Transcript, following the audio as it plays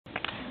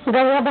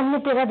गरियाबंद में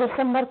 13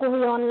 दिसंबर को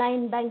हुई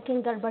ऑनलाइन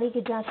बैंकिंग गड़बड़ी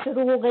की जांच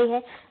शुरू हो गई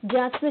है।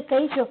 जांच में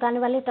कई चौंकाने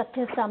वाले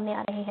तथ्य सामने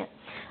आ रहे हैं।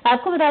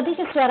 आपको बता दें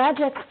कि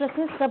स्वराज एक्सप्रेस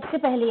ने सबसे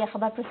पहले यह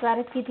खबर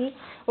प्रसारित की थी।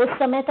 उस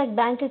समय तक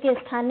बैंक के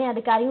स्थानीय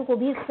अधिकारियों को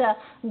भी इस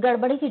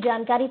गड़बड़ी की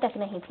जानकारी तक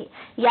नहीं थी।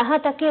 यहां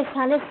तक कि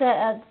स्थानीय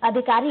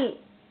अधिकारी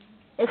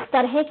इस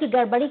तरह की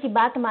गड़बड़ी की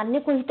बात मानने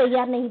को ही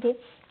तैयार नहीं थे।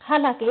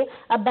 हालांकि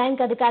अब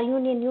बैंक अधिकारियों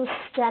ने न्यूज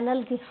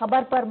चैनल की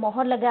खबर पर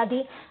मोहर लगा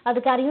दी।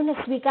 अधिकारियों ने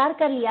स्वीकार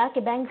कर लिया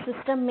कि बैंक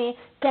सिस्टम में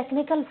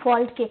टेक्निकल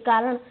फॉल्ट के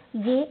कारण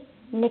ये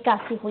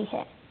निकासी हुई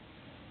है।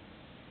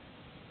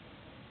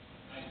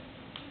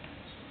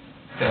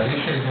 के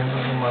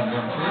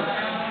माध्यम से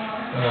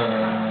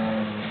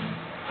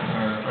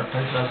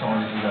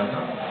 28,00,000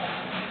 का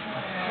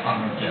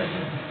आंकलन किया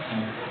गया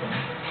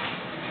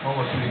और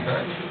वसूली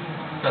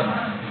करना।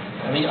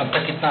 अभी अब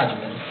तक कितना आ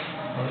चुका है?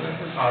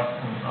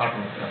 8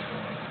 रुपये।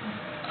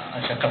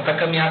 अच्छा, कब तक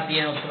कमी आती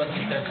है? उसके बाद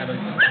किस तरह का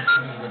लगभग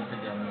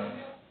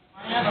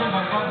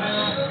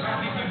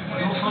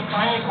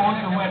 206 अकाउंट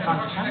से हुआ है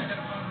ट्रांजेक्शन,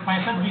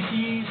 65 BC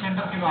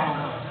सेंटर के द्वारा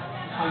हुआ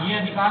और ये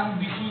अधिकांश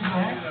BC जो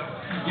है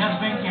यस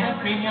बैंक के हैं,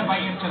 पे नियर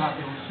बाई ऐप चलाते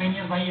हुए, पे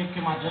नियर बाई ऐप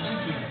के माध्यम से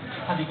किए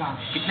अधिकांश।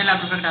 कितने लाख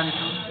रुपए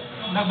ट्रांजेक्शन?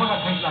 लगभग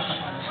 28 लाख का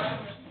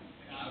ट्रांजेक्शन।